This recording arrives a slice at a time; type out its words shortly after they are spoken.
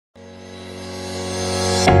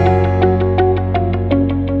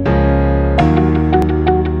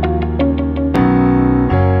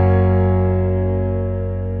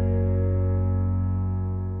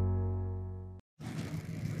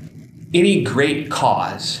Any great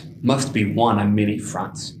cause must be won on many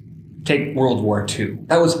fronts. Take World War II.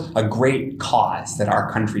 That was a great cause that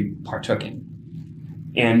our country partook in.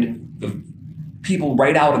 And the people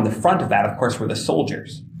right out in the front of that, of course, were the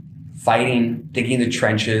soldiers, fighting, digging the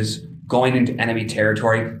trenches, going into enemy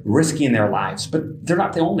territory, risking their lives. But they're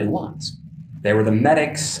not the only ones. There were the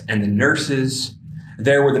medics and the nurses.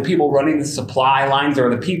 There were the people running the supply lines. There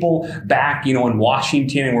were the people back, in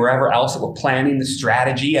Washington and wherever else that were planning the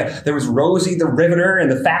strategy. There was Rosie the Riveter in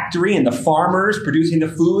the factory and the farmers producing the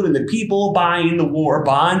food and the people buying the war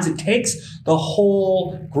bonds. It takes the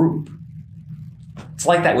whole group. It's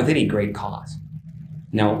like that with any great cause.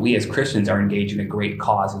 Now, we as Christians are engaged in a great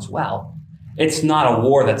cause as well. It's not a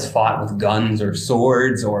war that's fought with guns or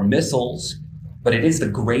swords or missiles, but it is the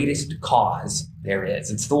greatest cause there is.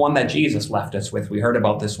 It's the one that Jesus left us with. We heard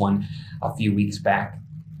about this one a few weeks back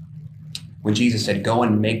when Jesus said, "Go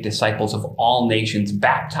and make disciples of all nations,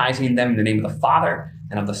 baptizing them in the name of the Father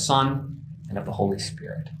and of the Son and of the Holy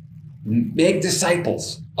Spirit." Make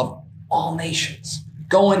disciples of all nations.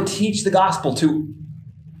 Go and teach the gospel to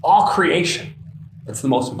all creation. That's the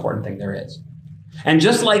most important thing there is. And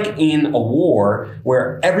just like in a war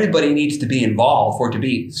where everybody needs to be involved for it to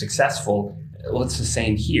be successful, well, it's the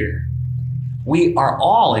same here. We are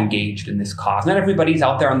all engaged in this cause. Not everybody's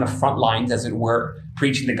out there on the front lines, as it were,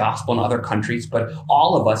 preaching the gospel in other countries, but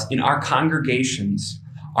all of us in our congregations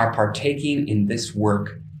are partaking in this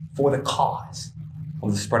work for the cause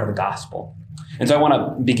of the spread of the gospel. And so I want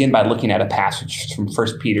to begin by looking at a passage from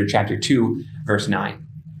 1 Peter chapter 2, verse 9.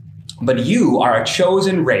 "But you are a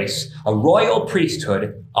chosen race, a royal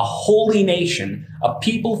priesthood, a holy nation, a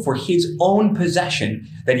people for his own possession,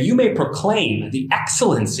 that you may proclaim the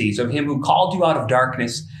excellencies of him who called you out of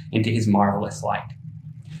darkness into his marvelous light."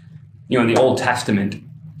 In the Old Testament,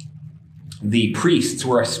 the priests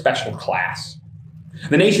were a special class.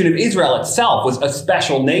 The nation of Israel itself was a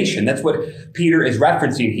special nation. That's what Peter is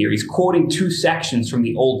referencing here. He's quoting two sections from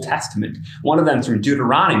the Old Testament. One of them is from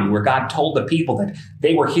Deuteronomy, where God told the people that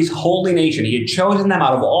they were his holy nation. He had chosen them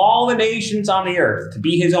out of all the nations on the earth to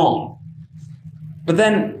be his own. But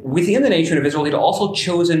then within the nation of Israel, he'd also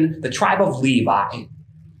chosen the tribe of Levi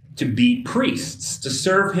to be priests, to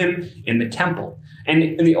serve him in the temple. And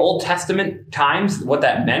in the Old Testament times, what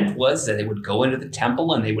that meant was that they would go into the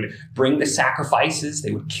temple and they would bring the sacrifices,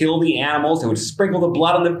 they would kill the animals, they would sprinkle the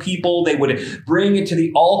blood on the people, they would bring it to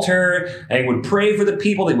the altar, they would pray for the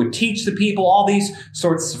people, they would teach the people, all these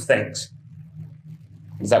sorts of things.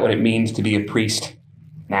 Is that what it means to be a priest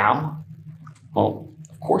now? Well,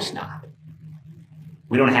 of course not.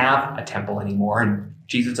 We don't have a temple anymore, and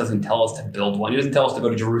Jesus doesn't tell us to build one. He doesn't tell us to go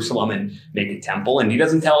to Jerusalem and make a temple. And he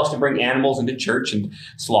doesn't tell us to bring animals into church and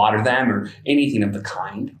slaughter them or anything of the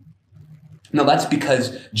kind. No, that's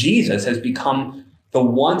because Jesus has become the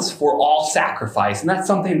once for all sacrifice. And that's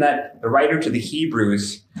something that the writer to the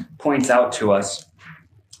Hebrews points out to us.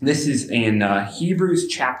 This is in Hebrews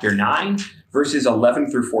chapter 9, verses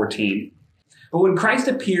 11 through 14. "But when Christ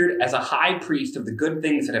appeared as a high priest of the good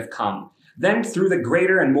things that have come, then through the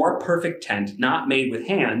greater and more perfect tent, not made with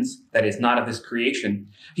hands, that is, not of his creation,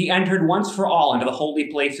 he entered once for all into the holy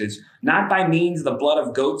places, not by means of the blood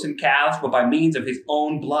of goats and calves, but by means of his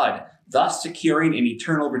own blood, thus securing an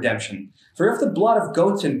eternal redemption. For if the blood of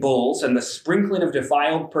goats and bulls and the sprinkling of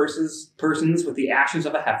defiled persons with the ashes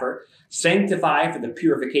of a heifer sanctify for the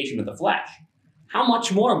purification of the flesh, how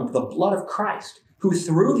much more will the blood of Christ, who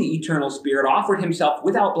through the eternal Spirit offered himself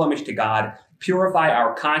without blemish to God, purify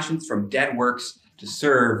our conscience from dead works to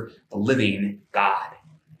serve the living God."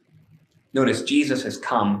 Notice Jesus has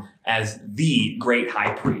come as the great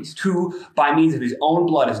high priest who, by means of his own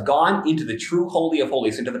blood, has gone into the true Holy of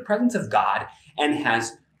Holies, into the presence of God, and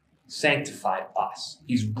has sanctified us.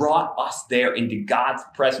 He's brought us there into God's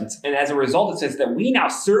presence. And as a result, it says that we now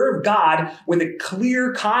serve God with a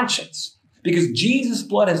clear conscience, because Jesus'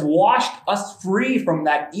 blood has washed us free from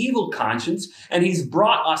that evil conscience, and he's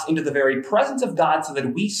brought us into the very presence of God so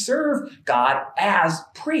that we serve God as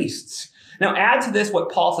priests. Now add to this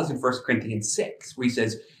what Paul says in 1 Corinthians 6, where he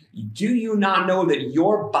says, "Do you not know that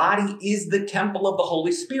your body is the temple of the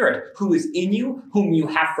Holy Spirit, who is in you, whom you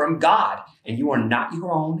have from God, and you are not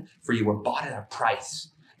your own, for you were bought at a price.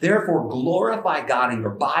 Therefore glorify God in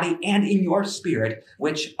your body and in your spirit,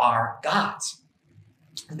 which are God's."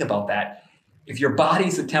 Think about that. If your body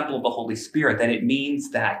is the temple of the Holy Spirit, then it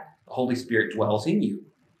means that the Holy Spirit dwells in you.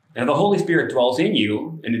 And if the Holy Spirit dwells in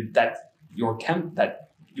you, and that your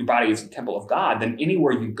body is the temple of God, then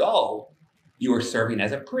anywhere you go, you are serving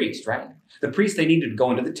as a priest, right? The priests, they needed to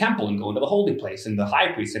go into the temple and go into the holy place, and the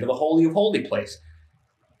high priest into the holy of holy place.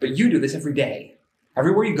 But you do this every day.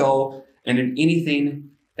 Everywhere you go, and in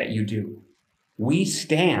anything that you do. We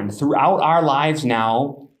stand throughout our lives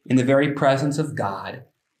now in the very presence of God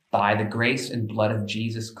by the grace and blood of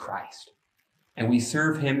Jesus Christ. And we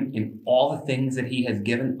serve him in all the things that he has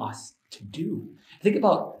given us to do. Think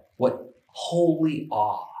about what holy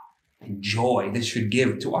awe and joy this should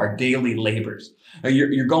give to our daily labors.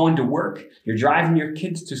 You're going to work, you're driving your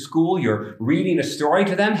kids to school, you're reading a story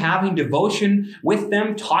to them, having devotion with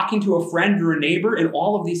them, talking to a friend or a neighbor, and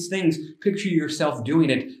all of these things. Picture yourself doing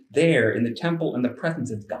it there in the temple in the presence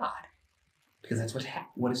of God, because that's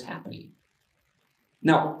what is happening.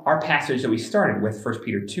 Now, our passage that we started with, 1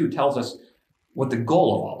 Peter 2, tells us what the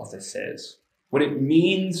goal of all of this is. What it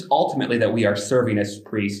means ultimately that we are serving as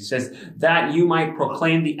priests. It says that you might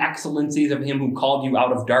proclaim the excellencies of him who called you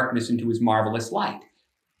out of darkness into his marvelous light.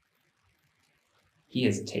 He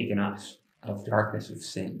has taken us out of darkness of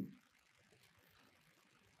sin,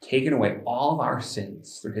 taken away all of our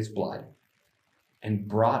sins through his blood, and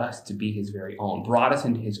brought us to be his very own, brought us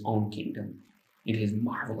into his own kingdom, into his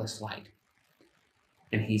marvelous light.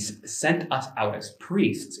 And he's sent us out as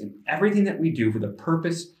priests in everything that we do for the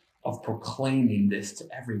purpose of proclaiming this to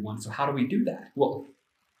everyone. So how do we do that? Well,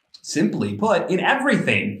 simply put, in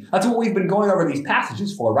everything. That's what we've been going over these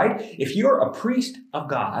passages for, right? If you're a priest of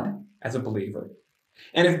God as a believer,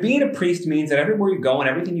 and if being a priest means that everywhere you go and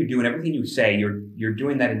everything you do and everything you say, you're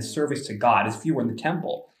doing that in service to God, as if you were in the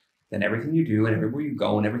temple, then everything you do and everywhere you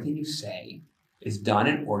go and everything you say is done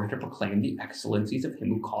in order to proclaim the excellencies of him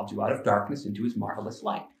who called you out of darkness into his marvelous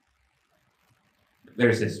light.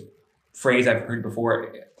 There's this phrase I've heard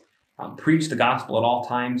before, preach the gospel at all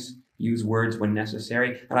times, use words when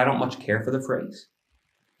necessary, and I don't much care for the phrase,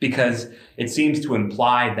 because it seems to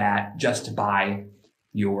imply that just by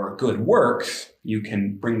your good works, you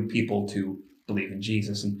can bring people to believe in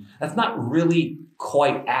Jesus. And that's not really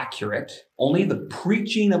quite accurate. Only the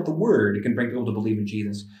preaching of the word can bring people to believe in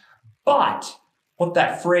Jesus. But what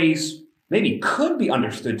that phrase maybe could be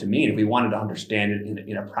understood to mean, if we wanted to understand it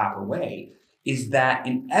in a proper way, is that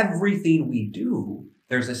in everything we do,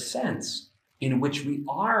 there's a sense in which we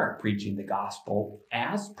are preaching the gospel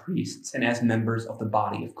as priests and as members of the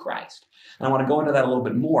body of Christ. And I want to go into that a little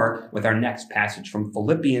bit more with our next passage from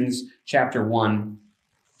Philippians chapter 1,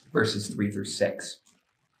 verses 3 through 6.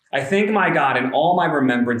 I thank my God in all my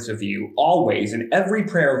remembrance of you, always in every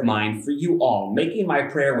prayer of mine for you all, making my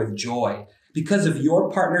prayer with joy, because of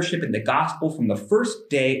your partnership in the gospel from the first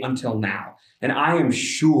day until now. And I am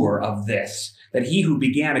sure of this, that he who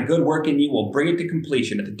began a good work in you will bring it to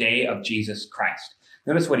completion at the day of Jesus Christ.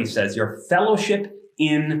 Notice what he says, your fellowship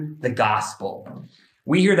in the gospel.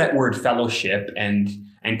 We hear that word fellowship and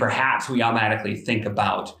perhaps we automatically think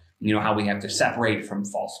about, how we have to separate from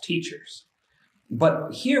false teachers.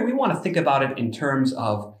 But here we want to think about it in terms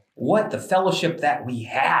of what the fellowship that we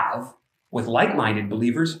have with like-minded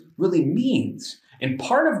believers really means. And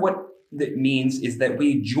part of what that means is that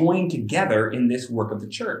we join together in this work of the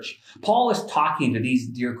church. Paul is talking to these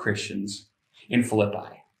dear Christians in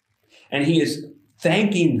Philippi, and he is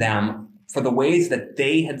thanking them for the ways that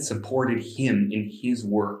they had supported him in his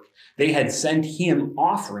work. They had sent him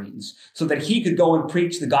offerings so that he could go and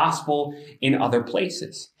preach the gospel in other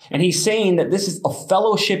places. And he's saying that this is a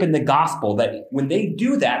fellowship in the gospel, that when they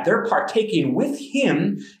do that, they're partaking with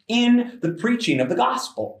him in the preaching of the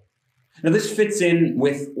gospel. Now, this fits in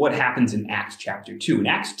with what happens in Acts chapter 2. In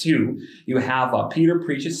Acts 2, you have Peter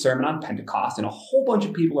preach his sermon on Pentecost, and a whole bunch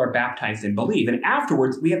of people are baptized and believe. And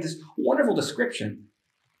afterwards, we have this wonderful description.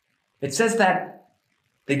 It says that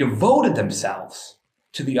they devoted themselves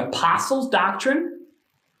to the apostles' doctrine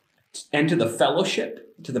and to the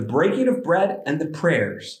fellowship, to the breaking of bread and the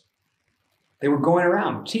prayers. They were going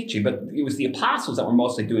around teaching, but it was the apostles that were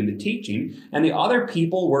mostly doing the teaching, and the other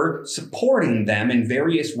people were supporting them in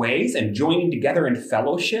various ways and joining together in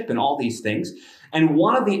fellowship and all these things. And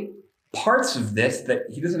one of the parts of this that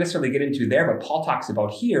he doesn't necessarily get into there, but Paul talks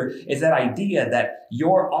about here, is that idea that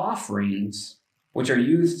your offerings, which are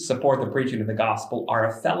used to support the preaching of the gospel, are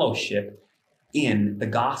a fellowship in the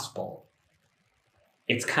gospel.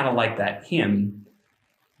 It's kind of like that hymn,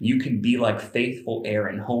 you can be like faithful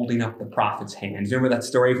Aaron holding up the prophet's hands. Remember that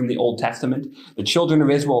story from the Old Testament? The children of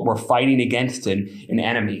Israel were fighting against an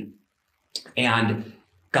enemy. And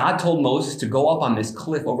God told Moses to go up on this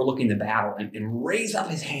cliff overlooking the battle and raise up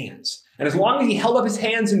his hands. And as long as he held up his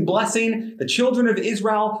hands in blessing, the children of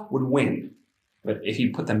Israel would win. But if he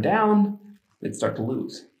put them down, they'd start to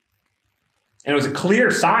lose. And it was a clear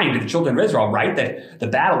sign to the children of Israel, right, that the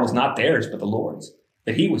battle was not theirs, but the Lord's,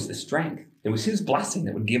 that he was the strength. It was his blessing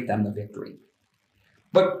that would give them the victory.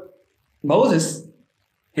 But Moses,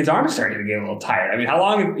 his arms started to get a little tired. I mean, how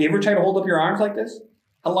long, have you ever tried to hold up your arms like this?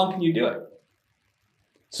 How long can you do it?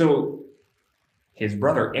 So his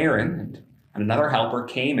brother Aaron and another helper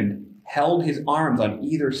came and held his arms on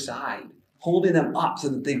either side, holding them up so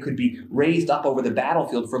that they could be raised up over the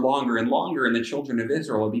battlefield for longer and longer, and the children of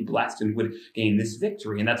Israel would be blessed and would gain this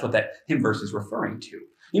victory. And that's what that hymn verse is referring to.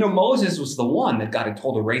 Moses was the one that God had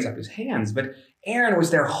told to raise up his hands, but Aaron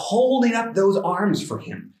was there holding up those arms for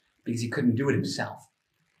him because he couldn't do it himself.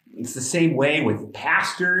 It's the same way with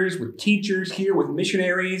pastors, with teachers here, with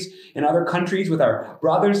missionaries in other countries, with our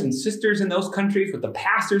brothers and sisters in those countries, with the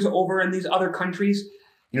pastors over in these other countries.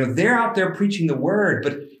 They're out there preaching the word,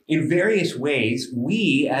 but in various ways,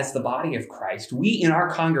 we as the body of Christ, we in our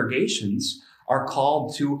congregations are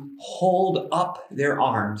called to hold up their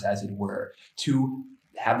arms, as it were, to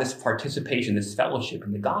have this participation, this fellowship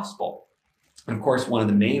in the gospel. And of course, one of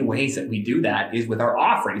the main ways that we do that is with our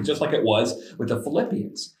offerings, just like it was with the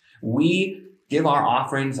Philippians. We give our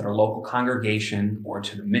offerings at our local congregation or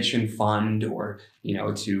to the mission fund or,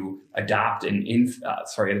 to adopt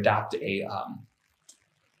a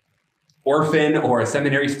orphan or a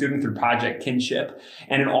seminary student through Project Kinship.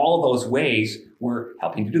 And in all of those ways, we're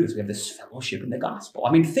helping to do this. We have this fellowship in the gospel.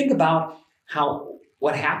 Think about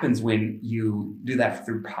what happens when you do that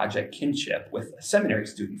through Project Kinship with a seminary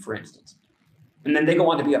student, for instance. And then they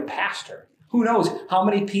go on to be a pastor. Who knows how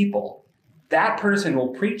many people that person will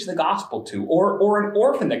preach the gospel to, or an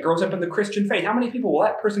orphan that grows up in the Christian faith. How many people will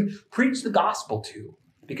that person preach the gospel to?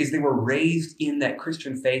 Because they were raised in that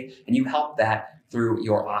Christian faith, and you help that through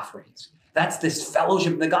your offerings. That's this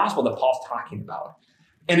fellowship in the gospel that Paul's talking about.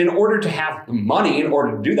 And in order to have money, in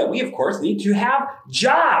order to do that, we, of course, need to have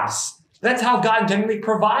jobs. That's how God generally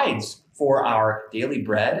provides for our daily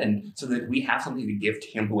bread, and so that we have something to give to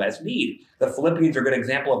him who has need. The Philippians are a good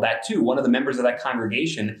example of that too. One of the members of that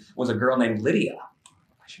congregation was a girl named Lydia.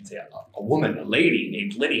 I should say a woman, a lady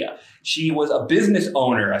named Lydia. She was a business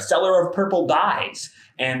owner, a seller of purple dyes,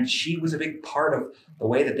 and she was a big part of the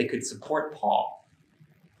way that they could support Paul.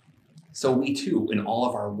 So we too, in all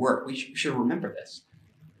of our work, we should remember this.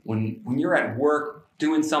 When you're at work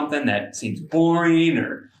doing something that seems boring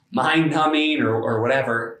or mind-numbing or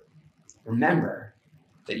whatever, remember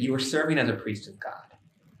that you are serving as a priest of God.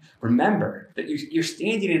 Remember that you're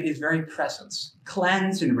standing in his very presence,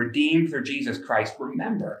 cleansed and redeemed through Jesus Christ.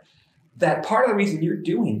 Remember that part of the reason you're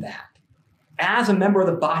doing that as a member of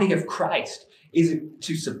the body of Christ is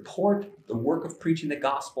to support the work of preaching the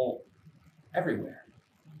gospel everywhere.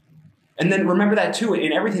 And then remember that too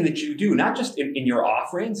in everything that you do, not just in your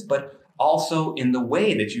offerings, but also in the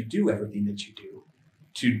way that you do everything that you do,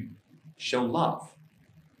 to show love,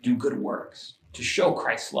 do good works, to show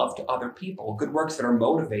Christ's love to other people, good works that are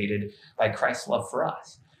motivated by Christ's love for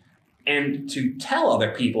us, and to tell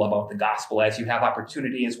other people about the gospel as you have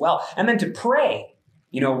opportunity as well, and then to pray.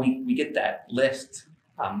 We get that list.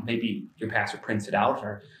 Maybe your pastor prints it out,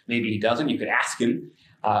 or maybe he doesn't. You could ask him.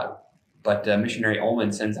 But Missionary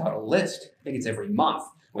Ullman sends out a list, I think it's every month,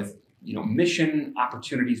 with mission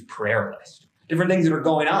opportunities prayer list. Different things that are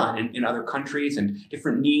going on in other countries and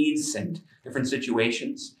different needs and different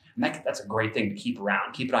situations. And that's a great thing to keep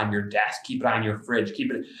around. Keep it on your desk. Keep it on your fridge.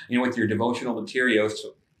 Keep it with your devotional materials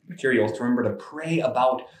to remember to pray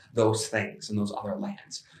about those things in those other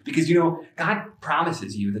lands. Because, God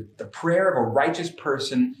promises you that the prayer of a righteous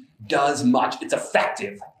person does much. It's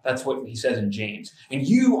effective. That's what he says in James. And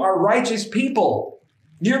you are righteous people.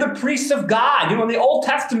 You're the priests of God. In the Old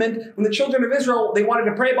Testament, when the children of Israel, they wanted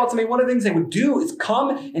to pray about something, one of the things they would do is come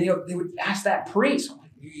and they would ask that priest,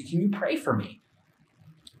 can you pray for me?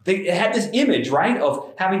 They had this image, right,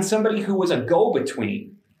 of having somebody who was a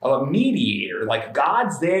go-between, a mediator, like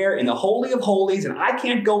God's there in the Holy of Holies, and I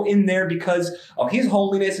can't go in there because of his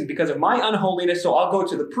holiness and because of my unholiness, so I'll go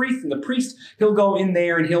to the priest, and the priest, he'll go in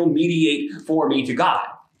there and he'll mediate for me to God.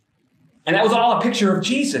 And that was all a picture of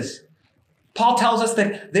Jesus. Paul tells us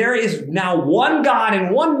that there is now one God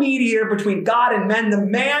and one mediator between God and men, the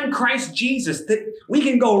man Christ Jesus, that we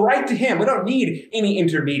can go right to him. We don't need any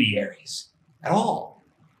intermediaries at all.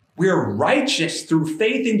 We're righteous through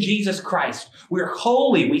faith in Jesus Christ. We're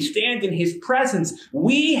holy. We stand in his presence.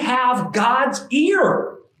 We have God's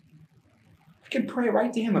ear. We can pray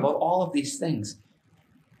right to him about all of these things.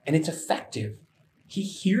 And it's effective. He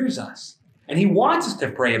hears us. And he wants us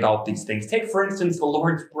to pray about these things. Take, for instance, the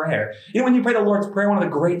Lord's Prayer. When you pray the Lord's Prayer, one of the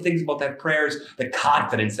great things about that prayer is the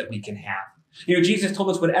confidence that we can have. Jesus told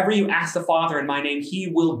us, whatever you ask the Father in my name, he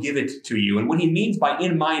will give it to you. And what he means by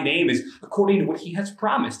in my name is according to what he has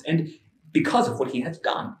promised and because of what he has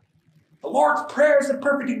done. The Lord's Prayer is a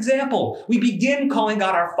perfect example. We begin calling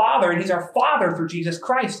God our Father, and he's our Father through Jesus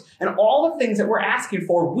Christ. And all the things that we're asking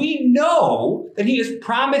for, we know that he has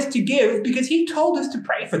promised to give because he told us to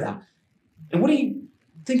pray for them. And what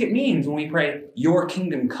did think it means when we pray, your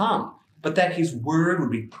kingdom come, but that his word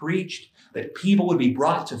would be preached, that people would be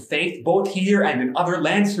brought to faith, both here and in other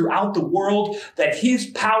lands throughout the world, that his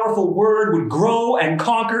powerful word would grow and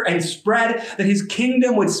conquer and spread, that his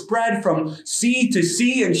kingdom would spread from sea to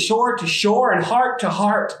sea and shore to shore and heart to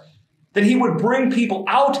heart, that he would bring people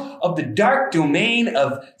out of the dark domain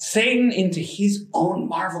of Satan into his own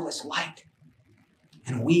marvelous light.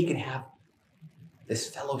 And we can have this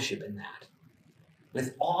fellowship in that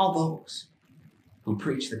with all those who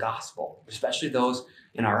preach the gospel, especially those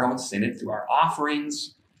in our own synod, through our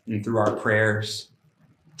offerings and through our prayers,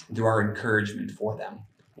 and through our encouragement for them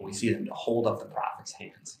when we see them to hold up the prophet's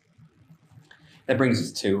hands. That brings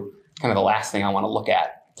us to kind of the last thing I want to look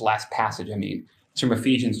at, the last passage, It's from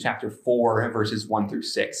Ephesians chapter 4, verses 1 through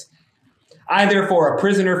 6. I, therefore, a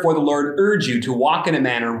prisoner for the Lord, urge you to walk in a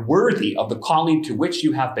manner worthy of the calling to which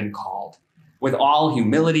you have been called, with all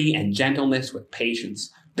humility and gentleness, with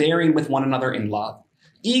patience, bearing with one another in love,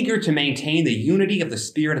 eager to maintain the unity of the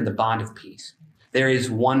Spirit and the bond of peace. There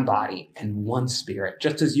is one body and one Spirit,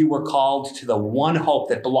 just as you were called to the one hope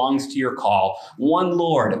that belongs to your call, one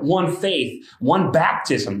Lord, one faith, one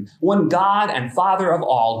baptism, one God and Father of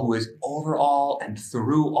all, who is over all and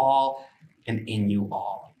through all and in you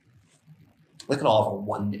all. Look at all of our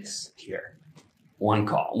oneness here. One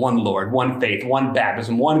call, one Lord, one faith, one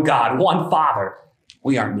baptism, one God, one Father.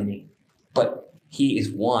 We are many, but he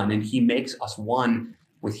is one, and he makes us one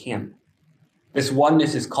with him. This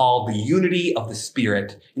oneness is called the unity of the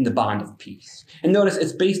Spirit in the bond of peace. And notice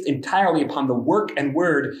it's based entirely upon the work and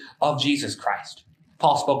word of Jesus Christ.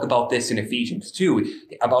 Paul spoke about this in Ephesians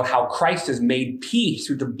 2, about how Christ has made peace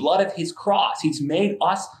through the blood of his cross. He's made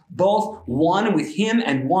us both one with him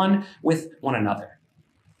and one with one another.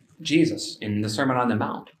 Jesus, in the Sermon on the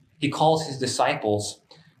Mount, he calls his disciples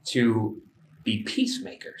to be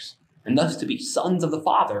peacemakers, and thus to be sons of the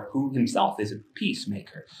Father, who himself is a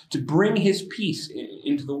peacemaker, to bring his peace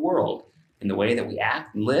into the world in the way that we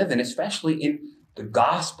act and live, and especially in the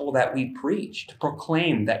gospel that we preach, to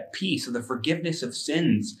proclaim that peace of the forgiveness of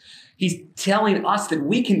sins. He's telling us that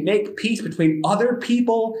we can make peace between other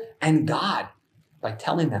people and God by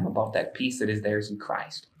telling them about that peace that is theirs in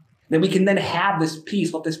Christ. That we can then have this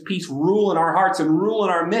peace, let this peace rule in our hearts and rule in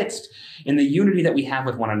our midst in the unity that we have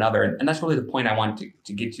with one another. And that's really the point I want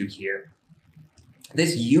to get to here.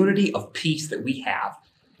 This unity of peace that we have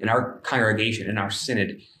in our congregation, in our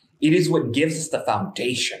synod, it is what gives us the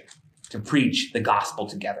foundation to preach the gospel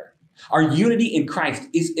together. Our unity in Christ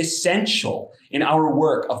is essential in our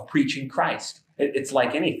work of preaching Christ. It's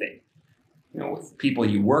like anything. With people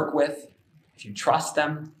you work with, if you trust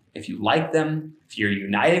them, if you like them, if you're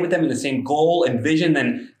united with them in the same goal and vision,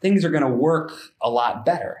 then things are going to work a lot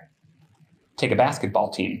better. Take a basketball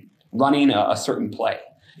team running a certain play.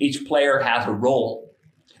 Each player has a role.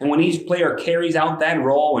 And when each player carries out that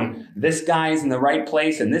role, and this guy's in the right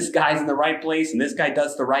place, and this guy's in the right place, and this guy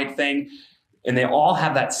does the right thing, and they all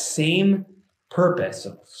have that same purpose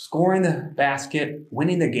of scoring the basket,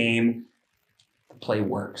 winning the game, the play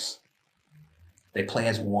works. They play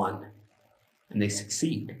as one, and they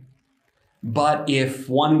succeed. But if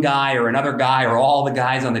one guy or another guy or all the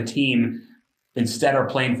guys on the team instead are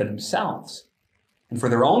playing for themselves and for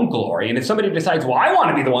their own glory, and if somebody decides, well, I want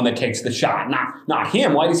to be the one that takes the shot, not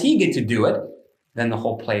him, why does he get to do it? Then the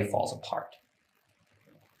whole play falls apart.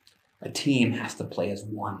 A team has to play as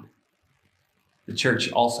one. The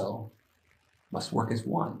church also must work as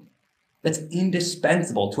one. That's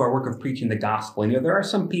indispensable to our work of preaching the gospel. And there are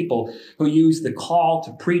some people who use the call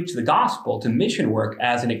to preach the gospel to mission work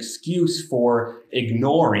as an excuse for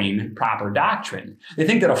ignoring proper doctrine. They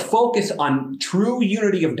think that a focus on true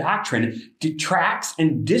unity of doctrine detracts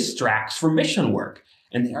and distracts from mission work.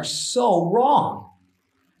 And they are so wrong.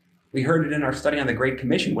 We heard it in our study on the Great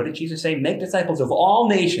Commission. What did Jesus say? Make disciples of all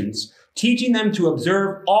nations, teaching them to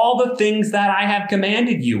observe all the things that I have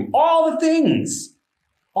commanded you. All the things.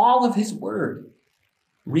 All of his word.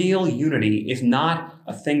 Real unity is not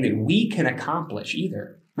a thing that we can accomplish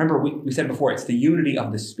either. Remember, we said before, it's the unity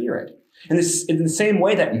of the Spirit. And this, in the same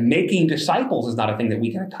way that making disciples is not a thing that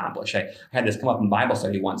we can accomplish. I had this come up in Bible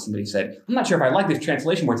study once. Somebody said, I'm not sure if I like this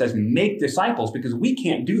translation where it says make disciples because we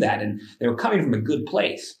can't do that. And they were coming from a good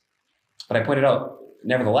place. But I pointed out,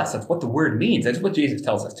 nevertheless, that's what the word means. That's what Jesus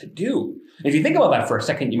tells us to do. And if you think about that for a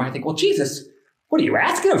second, you might think, well, Jesus, what are you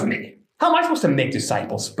asking of me? How am I supposed to make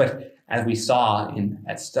disciples? But as we saw in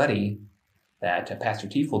that study that Pastor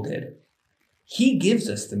Tiefel did, he gives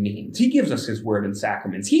us the means. He gives us his word and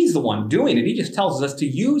sacraments. He's the one doing it. He just tells us to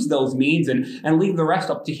use those means and leave the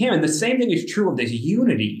rest up to him. And the same thing is true of this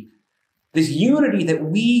unity This unity that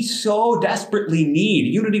we so desperately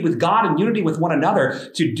need, unity with God and unity with one another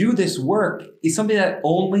to do this work, is something that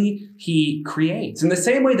only He creates. In the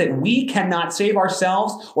same way that we cannot save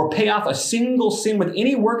ourselves or pay off a single sin with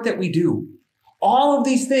any work that we do, all of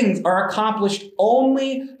these things are accomplished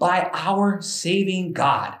only by our saving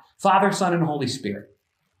God, Father, Son, and Holy Spirit.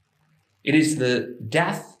 It is the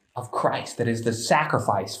death of Christ that is the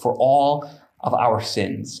sacrifice for all of our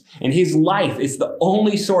sins. And His life is the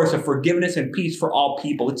only source of forgiveness and peace for all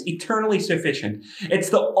people. It's eternally sufficient.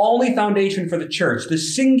 It's the only foundation for the church, the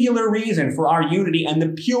singular reason for our unity, and the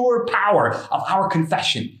pure power of our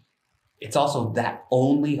confession. It's also that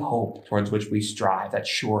only hope towards which we strive, that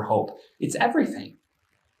sure hope. It's everything.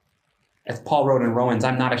 As Paul wrote in Romans,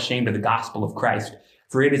 I'm not ashamed of the gospel of Christ,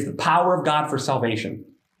 for it is the power of God for salvation.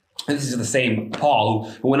 And this is the same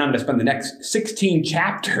Paul who went on to spend the next 16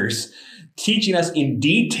 chapters teaching us in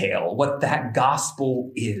detail what that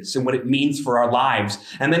gospel is and what it means for our lives.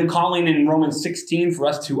 And then calling in Romans 16 for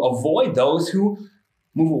us to avoid those who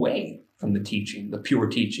move away from the teaching, the pure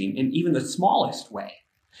teaching, in even the smallest way.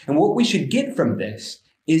 And what we should get from this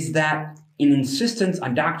is that an insistence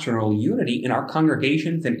on doctrinal unity in our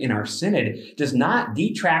congregations and in our synod does not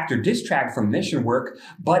detract or distract from mission work,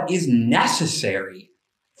 but is necessary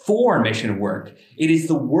for mission work. It is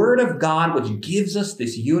the Word of God which gives us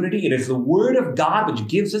this unity. It is the Word of God which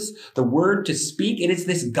gives us the word to speak. It is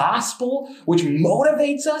this gospel which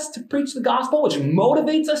motivates us to preach the gospel, which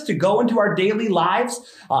motivates us to go into our daily lives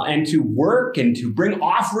and to work and to bring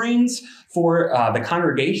offerings for the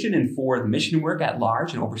congregation and for the mission work at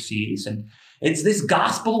large and overseas. And it's this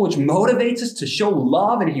gospel which motivates us to show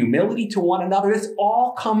love and humility to one another. This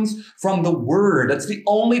all comes from the Word. That's the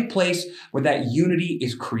only place where that unity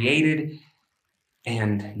is created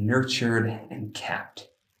and nurtured and kept.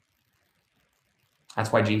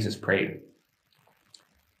 That's why Jesus prayed.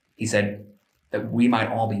 He said that we might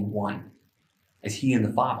all be one, as He and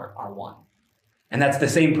the Father are one. And that's the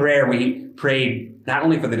same prayer we prayed not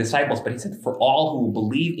only for the disciples, but He said, for all who will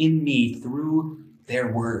believe in me through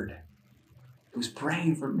their word. He was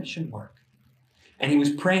praying for mission work. And He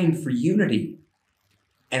was praying for unity.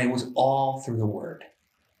 And it was all through the Word.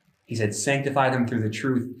 He said, sanctify them through the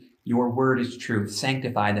truth. Your word is truth.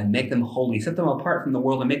 Sanctify them, make them holy, set them apart from the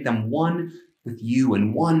world, and make them one with you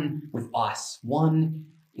and one with us. One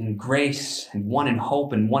in grace and one in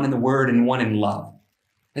hope and one in the Word and one in love.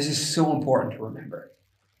 This is so important to remember.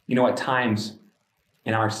 You know, at times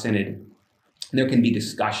in our synod, there can be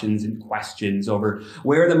discussions and questions over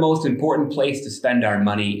where the most important place to spend our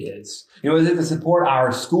money is. You know, is it to support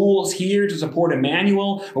our schools here, to support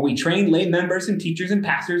Emmanuel, where we train lay members and teachers and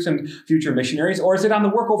pastors and future missionaries, or is it on the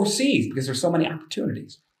work overseas because there's so many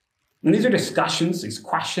opportunities? And these are discussions, these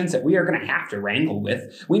questions that we are going to have to wrangle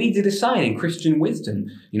with. We need to decide in Christian wisdom,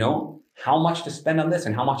 you know, how much to spend on this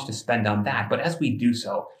and how much to spend on that. But as we do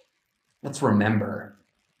so, let's remember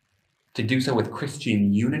to do so with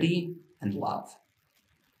Christian unity and love.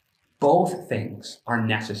 Both things are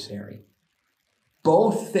necessary.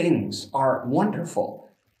 Both things are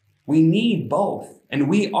wonderful. We need both, and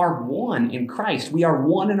we are one in Christ. We are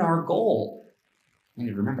one in our goal. We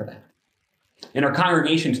need to remember that. In our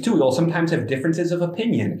congregations, too, we'll sometimes have differences of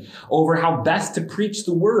opinion over how best to preach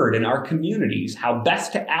the word in our communities, how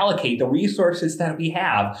best to allocate the resources that we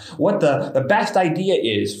have, what the best idea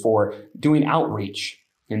is for doing outreach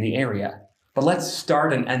in the area. But let's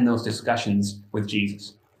start and end those discussions with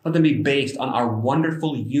Jesus. Let them be based on our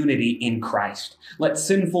wonderful unity in Christ. Let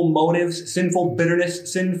sinful motives, sinful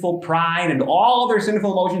bitterness, sinful pride, and all other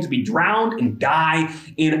sinful emotions be drowned and die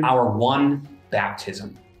in our one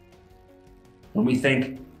baptism. When we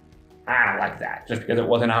think, I don't like that, just because it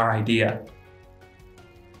wasn't our idea,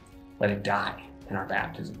 let it die in our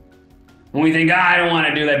baptism. When we think, I don't want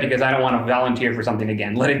to do that because I don't want to volunteer for something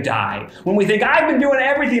again, let it die. When we think, I've been doing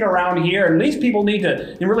everything around here and these people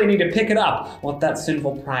really need to pick it up, let that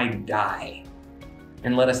sinful pride die.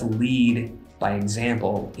 And let us lead by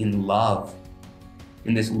example in love.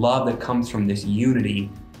 In this love that comes from this unity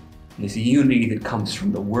that comes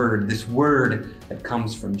from the Word, this Word that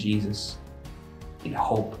comes from Jesus. In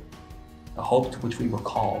hope, the hope to which we were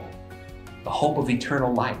called, the hope of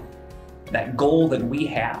eternal life, that goal that we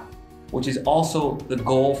have, which is also the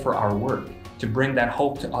goal for our work, to bring that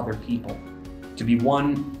hope to other people, to be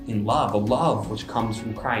one in love, a love which comes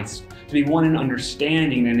from Christ, to be one in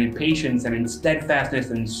understanding and in patience and in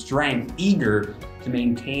steadfastness and strength, eager to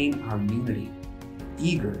maintain our unity,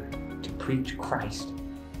 eager to preach Christ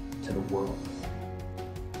to the world.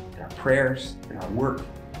 In our prayers, in our work,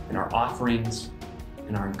 in our offerings,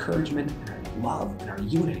 in our encouragement, in our love, in our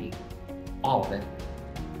unity, all of it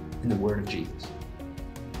in the Word of Jesus.